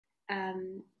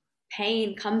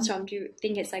pain comes from? Do you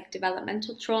think it's like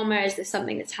developmental trauma? Is there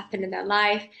something that's happened in their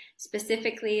life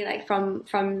specifically, like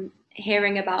from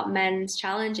hearing about men's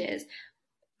challenges?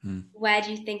 Where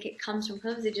do you think it comes from?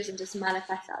 Because it doesn't just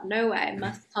manifest out of nowhere. It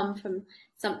must come from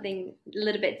something a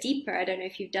little bit deeper. I don't know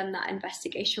if you've done that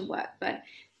investigation work, but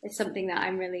it's something that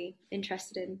I'm really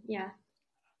interested in. Yeah.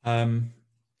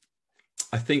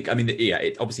 I think, I mean, yeah,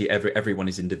 obviously everyone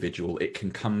is individual. It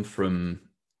can come from,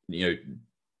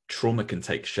 trauma can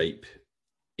take shape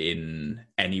in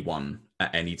anyone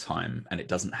at any time, and it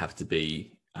doesn't have to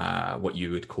be what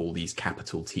you would call these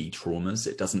capital T traumas.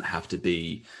 It doesn't have to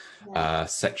be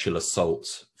sexual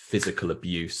assault, physical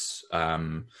abuse,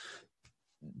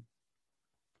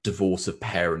 divorce of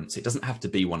parents. It doesn't have to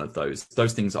be one of those.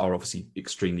 Those things are obviously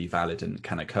extremely valid and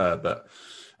can occur, but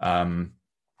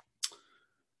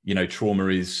trauma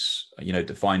is,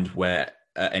 defined where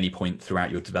at any point throughout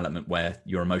your development where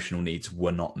your emotional needs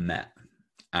were not met.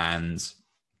 And,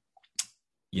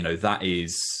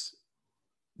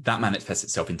 that manifests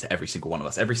itself into every single one of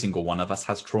us. Every single one of us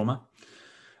has trauma.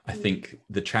 I think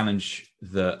the challenge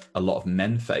that a lot of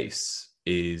men face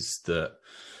is that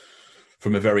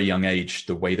from a very young age,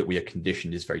 the way that we are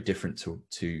conditioned is very different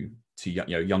to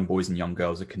young boys and young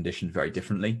girls are conditioned very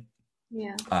differently.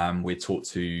 Yeah. We're taught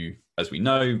to, as we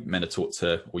know, men are taught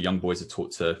to, or young boys are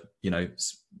taught to,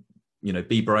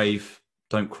 be brave,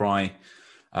 don't cry,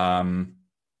 come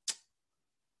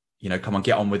on,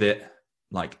 get on with it.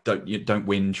 Like, don't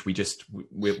whinge.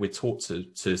 We're taught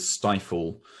to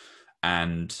stifle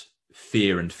and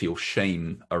fear and feel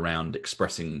shame around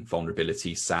expressing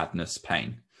vulnerability, sadness,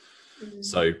 pain.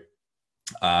 So,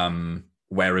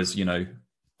 whereas,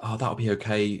 that'll be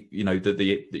okay.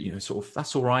 Sort of,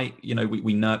 that's all right.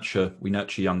 We nurture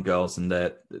young girls,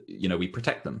 and we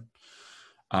protect them.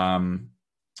 And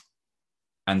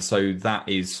so that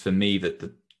is for me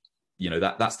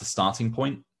that's the starting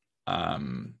point.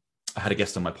 I had a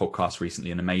guest on my podcast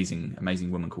recently, an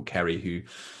amazing woman called Kerry, who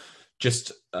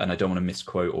just, and I don't want to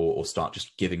misquote or start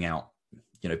just giving out,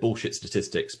 bullshit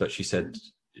statistics, but she said,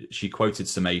 she quoted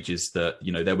some ages that,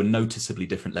 there were noticeably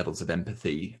different levels of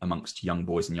empathy amongst young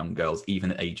boys and young girls,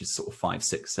 even at ages sort of 5,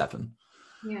 6, 7.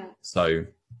 Yeah. So,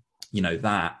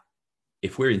 that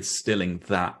if we're instilling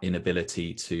that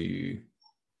inability to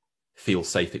feel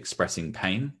safe expressing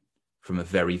pain from a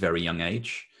very, very young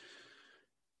age,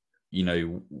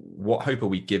 what hope are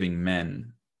we giving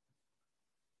men,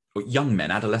 or young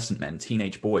men, adolescent men,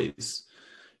 teenage boys,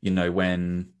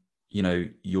 when,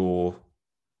 you're,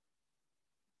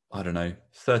 I don't know,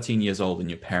 13 years old and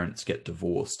your parents get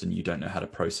divorced and you don't know how to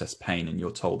process pain, and you're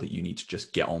told that you need to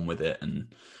just get on with it and,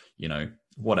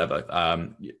 whatever.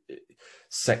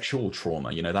 Sexual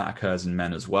trauma, that occurs in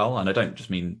men as well. And I don't just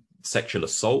mean sexual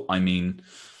assault. I mean,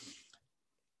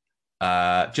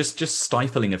 just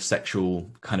stifling of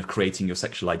sexual, kind of creating your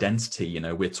sexual identity.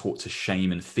 We're taught to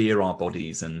shame and fear our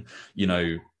bodies. And,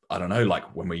 I don't know,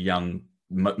 like when we're young,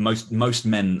 most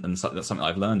men, and that's something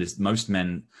I've learned, is most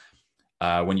men,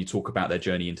 when you talk about their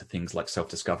journey into things like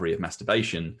self-discovery of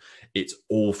masturbation, it's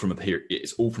all from a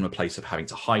place of having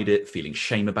to hide it, feeling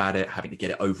shame about it, having to get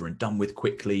it over and done with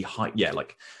quickly.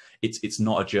 It's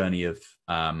not a journey of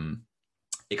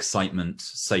excitement,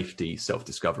 safety,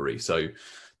 self-discovery. So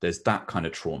there's that kind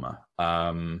of trauma.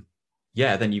 Then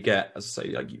you get, as I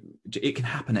say, it can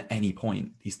happen at any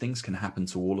point. These things can happen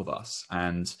to all of us,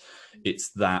 and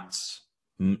it's that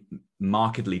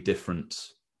markedly different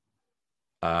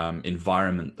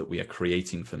environment that we are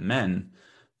creating for men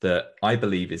that I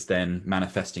believe is then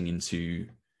manifesting into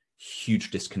huge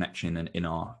disconnection in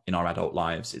our adult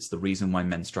lives. It's the reason why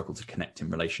men struggle to connect in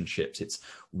relationships. It's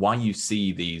why you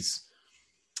see these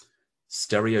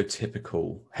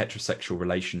stereotypical heterosexual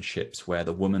relationships where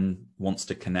the woman wants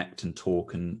to connect and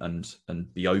talk and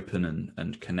be open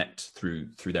and connect through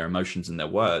their emotions and their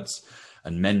words,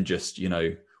 and men just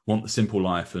want the simple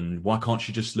life, and why can't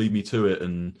she just leave me to it?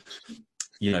 And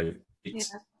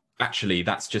actually,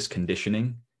 that's just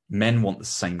conditioning. Men want the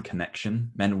same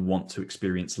connection. Men want to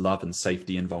experience love and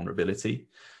safety and vulnerability,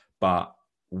 but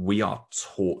we are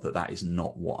taught that is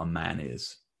not what a man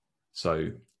is.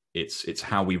 So it's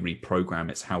how we reprogram,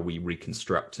 it's how we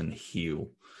reconstruct and heal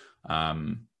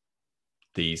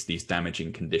these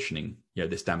damaging conditioning,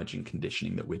 this damaging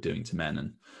conditioning that we're doing to men.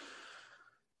 And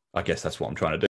I guess that's what I'm trying to do.